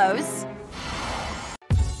was close.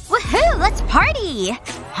 Woohoo! Let's party!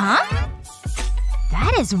 Huh?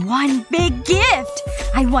 That is one big gift.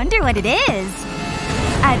 I wonder what it is.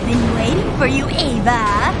 I've been waiting for you,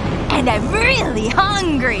 Ava. And I'm really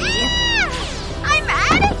hungry.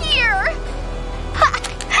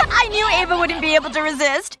 knew Ava wouldn't be able to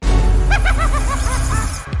resist.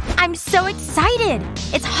 I'm so excited!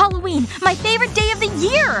 It's Halloween, my favorite day of the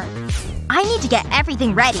year! I need to get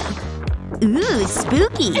everything ready. Ooh,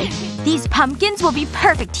 spooky. These pumpkins will be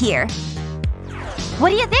perfect here. What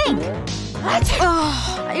do you think?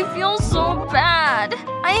 Ugh, I feel so bad.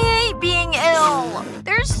 I hate being ill.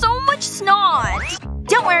 There's so much snot.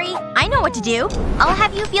 Don't worry, I know what to do. I'll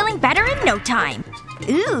have you feeling better in no time.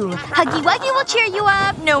 Ooh, Huggy Wuggy will cheer you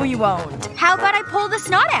up. No, he won't. How about I pull the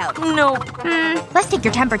snot out? Nope. Let's take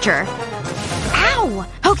your temperature. Ow!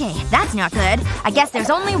 Okay, that's not good. I guess there's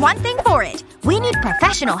only one thing for it. We need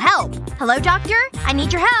professional help. Hello, doctor? I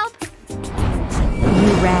need your help.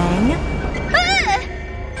 You rang?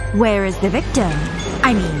 Where is the victim?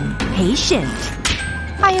 I mean, patient.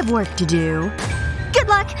 I have work to do. Good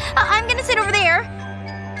luck. I'm gonna sit over there.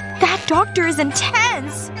 That doctor is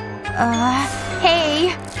intense.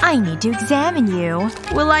 Hey. I need to examine you.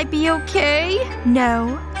 Will I be okay?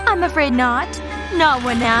 No. I'm afraid not. Not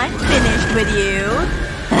when I'm finished with you.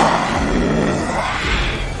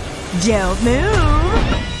 Don't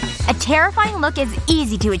move. A terrifying look is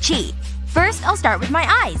easy to achieve. First, I'll start with my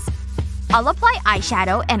eyes. I'll apply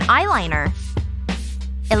eyeshadow and eyeliner.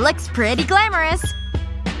 It looks pretty glamorous.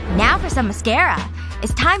 Now for some mascara.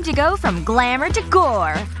 It's time to go from glamour to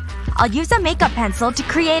gore. I'll use a makeup pencil to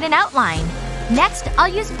create an outline. Next, I'll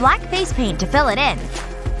use black face paint to fill it in.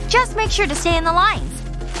 Just make sure to stay in the lines.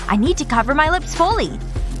 I need to cover my lips fully.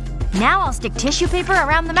 Now I'll stick tissue paper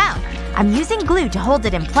around the mouth. I'm using glue to hold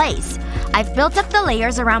it in place. I've built up the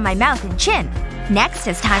layers around my mouth and chin. Next,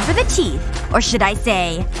 it's time for the teeth. Or should I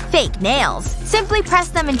say, fake nails. Simply press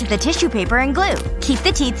them into the tissue paper and glue. Keep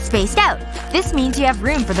the teeth spaced out. This means you have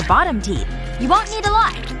room for the bottom teeth. You won't need a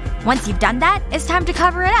lot. Once you've done that, it's time to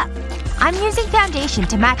cover it up. I'm using foundation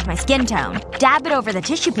to match my skin tone. Dab it over the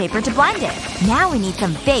tissue paper to blend it. Now we need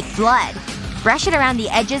some fake blood. Brush it around the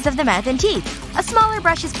edges of the mouth and teeth. A smaller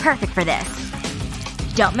brush is perfect for this.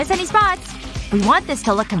 Don't miss any spots. We want this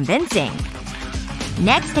to look convincing.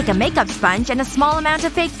 Next, take a makeup sponge and a small amount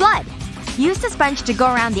of fake blood. Use the sponge to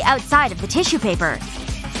go around the outside of the tissue paper.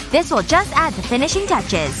 This will just add the finishing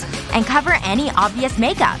touches. And cover any obvious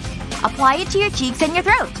makeup. Apply it to your cheeks and your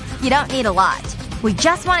throat. You don't need a lot. We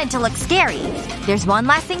just want it to look scary. There's one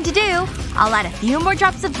last thing to do. I'll add a few more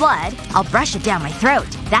drops of blood. I'll brush it down my throat.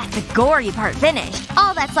 That's the gory part finished.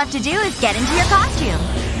 All that's left to do is get into your costume.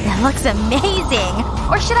 It looks amazing.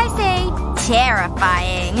 Or should I say,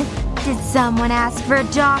 terrifying. Did someone ask for a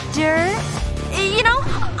doctor? You know,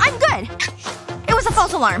 I'm good. It was a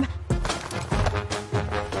false alarm.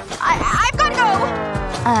 I've gotta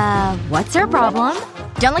go. What's her problem?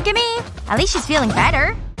 Don't look at me. At least she's feeling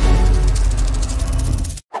better.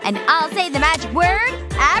 And I'll say the magic word,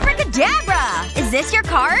 abracadabra! Is this your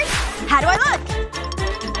card? How do I look?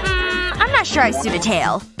 I'm not sure I suit a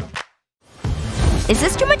tail. Is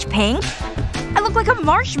this too much pink? I look like a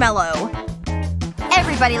marshmallow.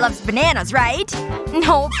 Everybody loves bananas, right?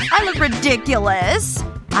 Nope, I look ridiculous.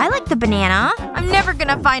 I like the banana. I'm never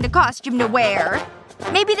gonna find a costume to wear.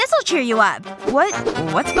 Maybe this'll cheer you up.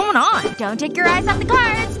 What's going on? Don't take your eyes off the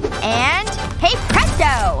cards. And hey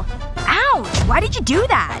presto! Ouch! Why did you do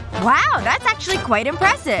that? Wow, that's actually quite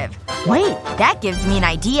impressive. Wait, that gives me an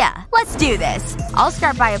idea. Let's do this. I'll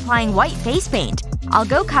start by applying white face paint. I'll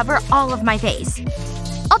go cover all of my face.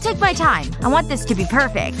 I'll take my time. I want this to be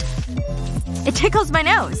perfect. It tickles my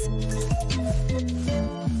nose.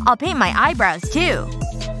 I'll paint my eyebrows, too.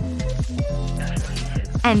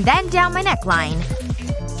 And then down my neckline.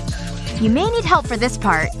 You may need help for this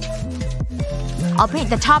part. I'll paint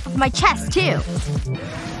the top of my chest, too.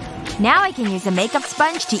 Now I can use a makeup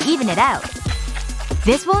sponge to even it out.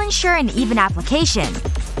 This will ensure an even application.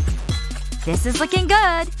 This is looking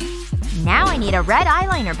good. Now I need a red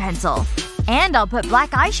eyeliner pencil. And I'll put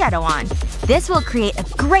black eyeshadow on. This will create a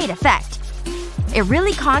great effect. It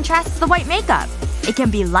really contrasts the white makeup. It can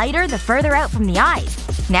be lighter the further out from the eyes.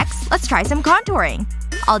 Next, let's try some contouring.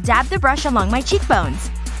 I'll dab the brush along my cheekbones.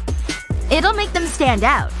 It'll make them stand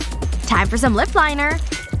out. Time for some lip liner.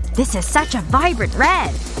 This is such a vibrant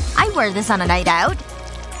red. I wear this on a night out.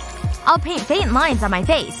 I'll paint faint lines on my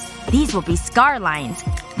face. These will be scar lines.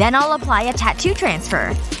 Then I'll apply a tattoo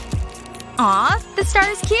transfer. Aw, the star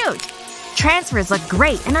is cute. Transfers look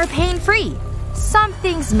great and are pain-free.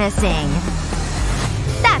 Something's missing.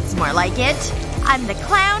 That's more like it. I'm the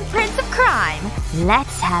clown prince of crime.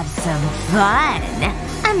 Let's have some fun.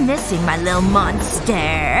 I'm missing my little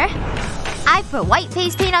monster. I've put white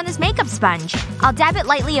face paint on this makeup sponge. I'll dab it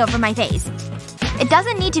lightly over my face. It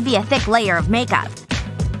doesn't need to be a thick layer of makeup.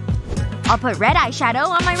 I'll put red eyeshadow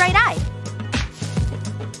on my right eye.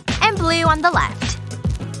 And blue on the left.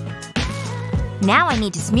 Now I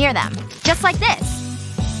need to smear them. Just like this.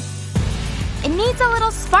 It needs a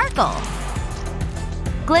little sparkle.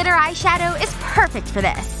 Glitter eyeshadow is perfect for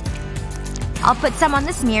this. I'll put some on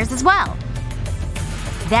the smears as well.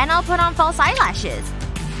 Then I'll put on false eyelashes.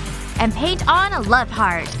 And paint on a love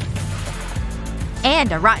heart.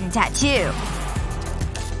 And a rotten tattoo.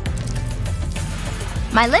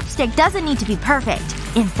 My lipstick doesn't need to be perfect.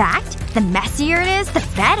 In fact, the messier it is, the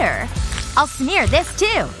better. I'll smear this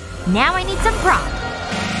too. Now I need some prop.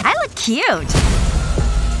 I look cute.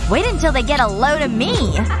 Wait until they get a load of me.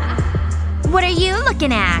 What are you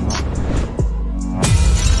looking at?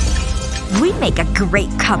 We make a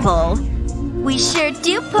great couple. We sure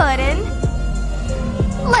do, Puddin'.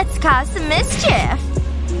 Let's cause some mischief.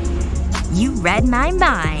 You read my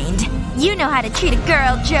mind. You know how to treat a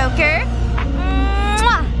girl, Joker.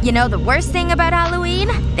 Mwah! You know the worst thing about Halloween?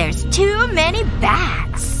 There's too many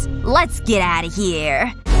bats. Let's get out of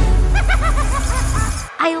here.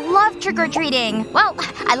 I love trick-or-treating. Well,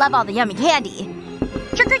 I love all the yummy candy.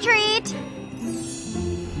 Trick-or-treat!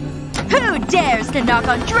 Who dares to knock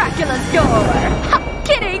on Dracula's door? Ha!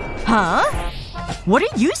 Kidding! Huh? What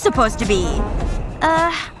are you supposed to be?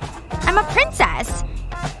 I'm a princess.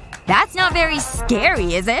 That's not very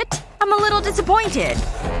scary, is it? I'm a little disappointed.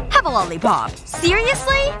 Have a lollipop.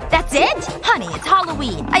 Seriously? That's it? Honey, it's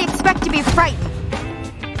Halloween. I expect to be frightened.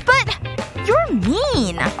 But you're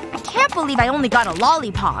mean. I can't believe I only got a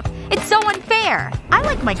lollipop. It's so unfair. I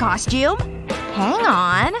like my costume. Hang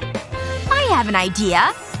on. I have an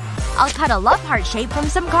idea. I'll cut a love heart shape from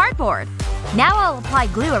some cardboard. Now I'll apply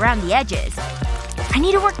glue around the edges. I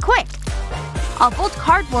need to work quick. I'll fold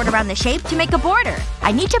cardboard around the shape to make a border.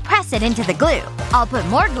 I need to press it into the glue. I'll put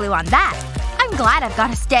more glue on that. I'm glad I've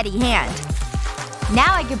got a steady hand.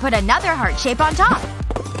 Now I can put another heart shape on top.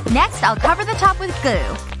 Next, I'll cover the top with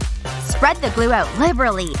glue. Spread the glue out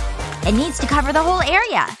liberally. It needs to cover the whole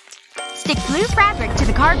area. Stick blue fabric to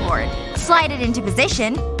the cardboard. Slide it into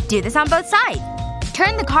position. Do this on both sides.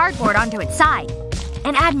 Turn the cardboard onto its side.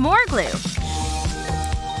 And add more glue.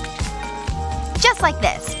 Just like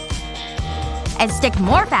this. And stick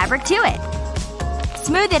more fabric to it.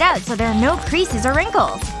 Smooth it out so there are no creases or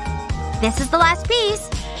wrinkles. This is the last piece.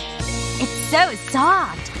 It's so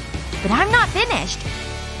soft. But I'm not finished.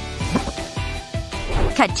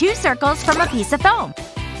 Cut 2 circles from a piece of foam.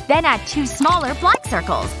 Then add 2 smaller black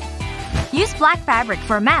circles. Use black fabric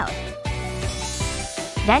for a mouth.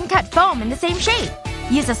 Then cut foam in the same shape.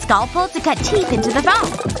 Use a scalpel to cut teeth into the foam.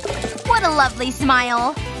 What a lovely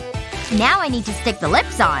smile. Now I need to stick the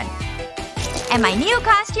lips on. And my new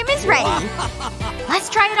costume is ready. Let's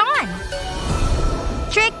try it on.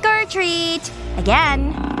 Trick or treat.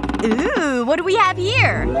 Again. Ooh, what do we have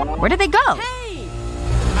here? Where did they go? Hey!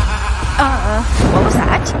 What was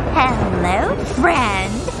that? Hello,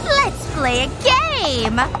 friend. Let's play a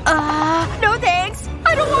game. No thanks.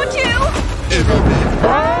 I don't want to. It'll be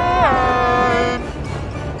fun!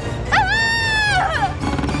 Ah!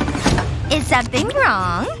 Is something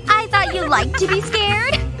wrong? I thought you liked to be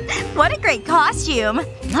scared. What a great costume.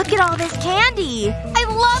 Look at all this candy. I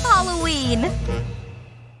love Halloween.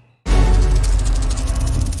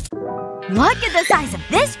 Look at the size of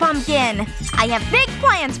this pumpkin. I have big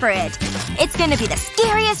plans for it. It's gonna be the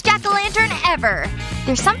scariest jack-o'-lantern ever.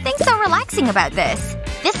 There's something so relaxing about this.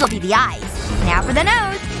 This'll be the eyes. Now for the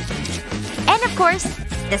nose. And of course,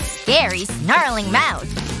 the scary, snarling mouth.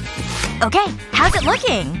 Okay, how's it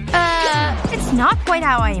looking? It's not quite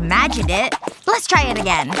how I imagined it. Let's try it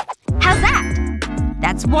again. How's that?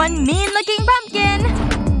 That's one mean-looking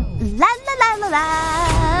pumpkin. La la la la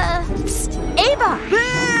la. Psst. Ava!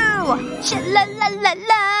 Boo!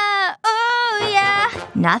 Sh-la-la-la-la. Oh, yeah.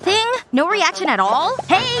 Nothing? No reaction at all?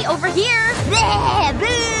 Hey, over here! Bleh,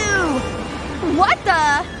 boo! What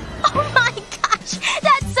the? Oh my gosh!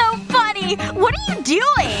 That's so funny! What are you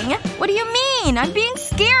doing? What do you mean? I'm being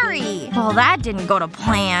scary. Well, that didn't go to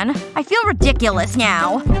plan. I feel ridiculous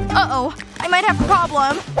now. Uh-oh. I might have a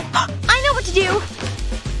problem. I know what to do!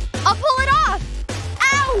 I'll pull it off!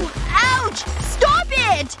 Ow! Ouch! Stop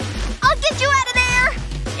it! I'll get you out of there!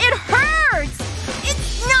 It hurts!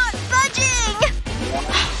 It's not budging!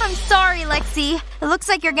 I'm sorry, Lexi. It looks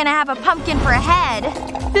like you're gonna have a pumpkin for a head.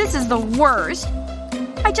 This is the worst.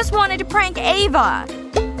 I just wanted to prank Ava.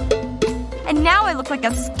 And now I look like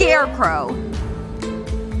a scarecrow.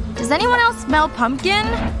 Does anyone else smell pumpkin?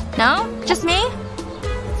 No? Just me?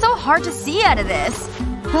 It's so hard to see out of this.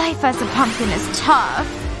 Life as a pumpkin is tough.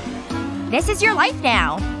 This is your life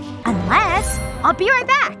now. Unless… I'll be right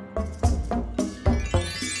back.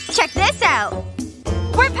 Check this out.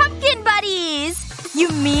 We're pumpkin buddies! You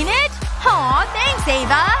mean it? Aw, thanks,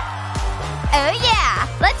 Ava. Oh yeah,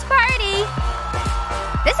 let's party.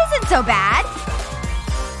 This isn't so bad.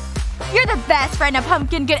 You're the best friend a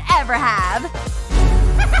pumpkin could ever have.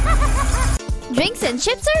 Drinks and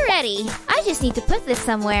chips are ready. I just need to put this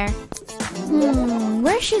somewhere.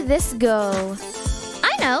 Where should this go?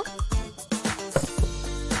 I know.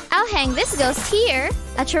 I'll hang this ghost here.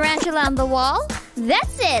 A tarantula on the wall.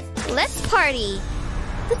 That's it. Let's party.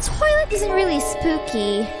 The toilet isn't really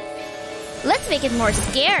spooky. Let's make it more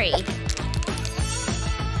scary.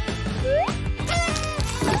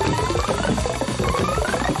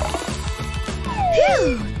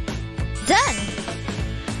 Phew! Done!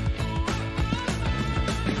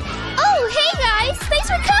 Oh, hey guys! Thanks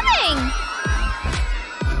for coming!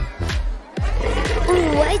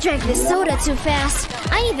 Ooh, I drank this soda too fast.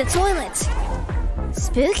 I need the toilet.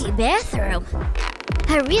 Spooky bathroom.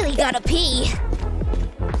 I really gotta pee.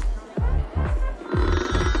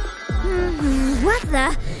 What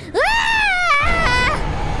the?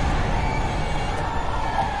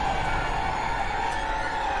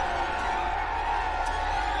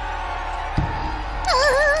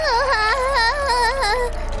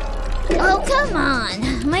 Oh, come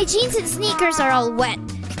on. My jeans and sneakers are all wet.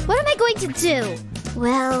 What am I going to do?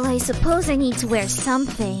 Well, I suppose I need to wear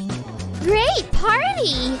something. Great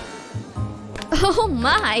party! Oh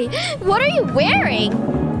my! What are you wearing?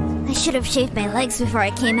 I should have shaved my legs before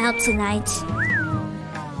I came out tonight.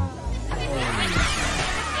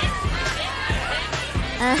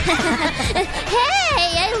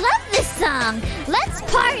 Hey! I love this song! Let's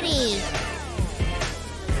party!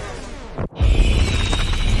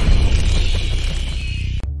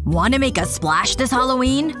 Want to make a splash this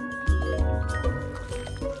Halloween?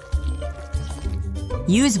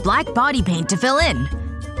 Use black body paint to fill in.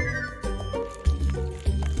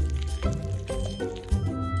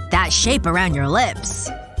 That shape around your lips.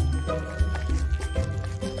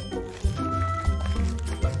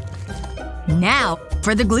 Now,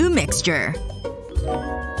 for the glue mixture.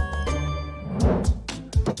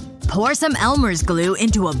 Pour some Elmer's glue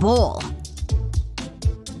into a bowl.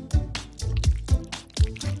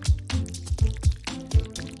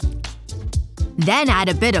 Then add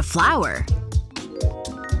a bit of flour.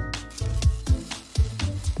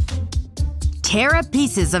 Tear up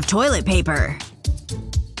pieces of toilet paper.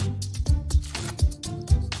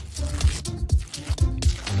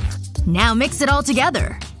 Now mix it all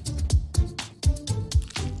together.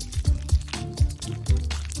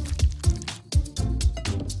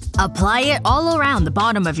 Apply it all around the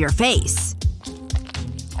bottom of your face.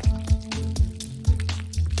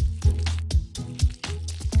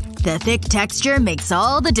 The thick texture makes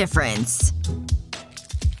all the difference.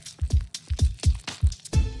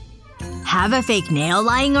 Have a fake nail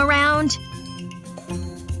lying around?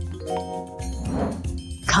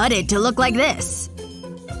 Cut it to look like this.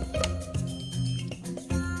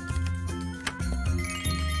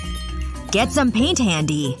 Get some paint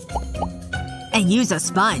handy. And use a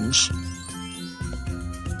sponge.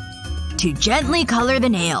 To gently color the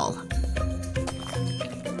nail.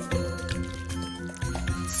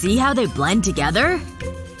 See how they blend together?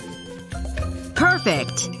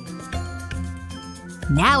 Perfect!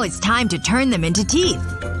 Now it's time to turn them into teeth.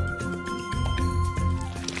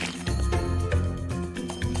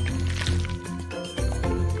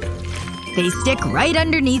 They stick right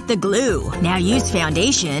underneath the glue. Now use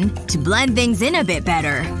foundation to blend things in a bit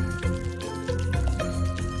better.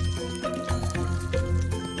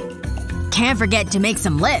 Can't forget to make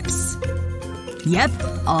some lips. Yep,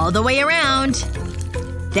 all the way around.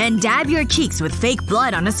 Then dab your cheeks with fake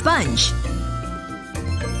blood on a sponge.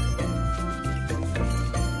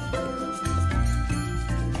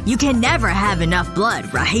 You can never have enough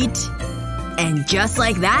blood, right? And just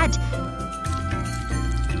like that,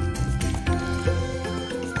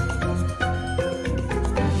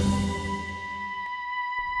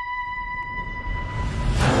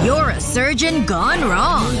 you're a surgeon gone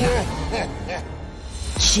wrong.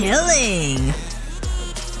 Chilling.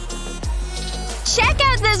 Check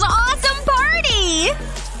out this awesome party!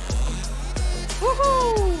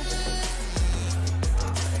 Woohoo!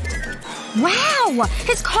 Wow!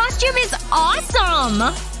 His costume is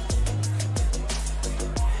awesome!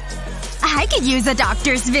 I could use a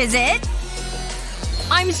doctor's visit.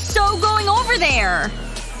 I'm so going over there!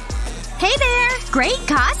 Hey there! Great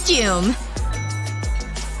costume!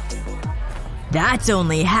 That's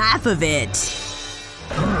only half of it.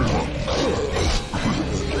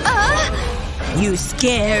 You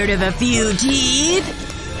scared of a few teeth?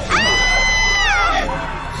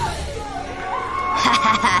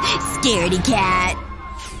 Ha scaredy cat.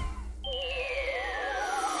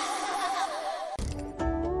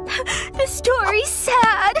 This story's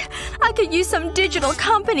sad. I could use some digital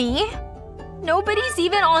company. Nobody's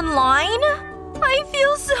even online? I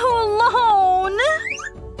feel so alone.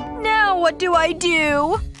 Now what do I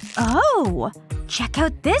do? Oh. Check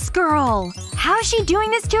out this girl. How's she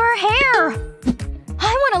doing this to her hair?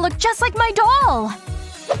 I want to look just like my doll.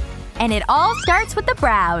 And it all starts with the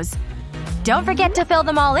brows. Don't forget to fill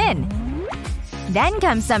them all in. Then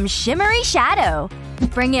comes some shimmery shadow.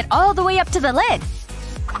 Bring it all the way up to the lid.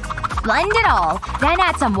 Blend it all. Then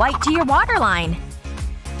add some white to your waterline.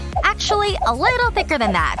 Actually, a little thicker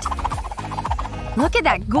than that. Look at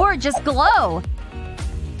that gorgeous glow.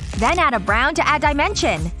 Then add a brown to add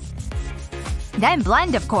dimension. Then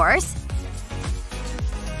blend, of course.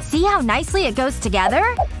 See how nicely it goes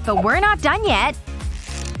together? But we're not done yet.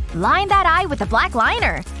 Line that eye with a black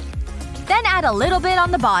liner. Then add a little bit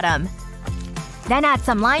on the bottom. Then add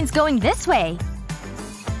some lines going this way.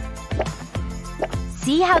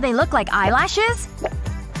 See how they look like eyelashes?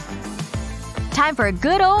 Time for a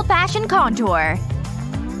good old-fashioned contour.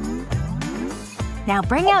 Now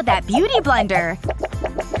bring out that beauty blender.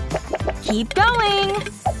 Keep going.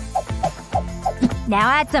 Now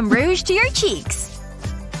add some rouge to your cheeks.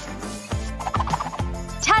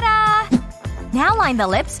 Ta-da! Now line the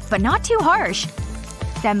lips, but not too harsh.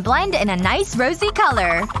 Then blend in a nice rosy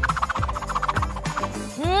color.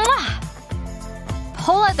 Mwah!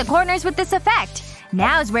 Pull out the corners with this effect.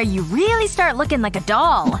 Now's where you really start looking like a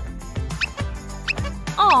doll.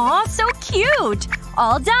 Aw, so cute!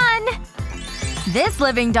 All done! This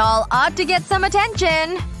living doll ought to get some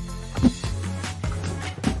attention.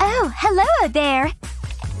 Oh, hello there.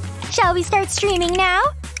 Shall we start streaming now?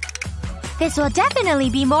 This will definitely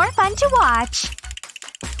be more fun to watch.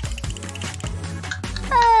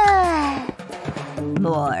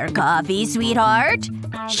 More coffee, sweetheart?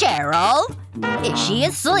 Cheryl? Is she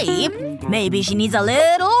asleep? Maybe she needs a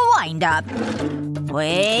little wind-up.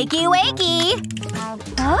 Wakey, wakey!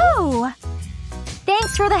 Oh!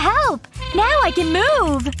 Thanks for the help! Now I can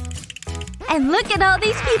move! And look at all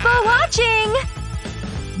these people watching!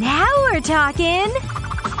 Now we're talking!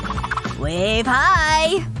 Wave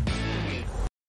hi!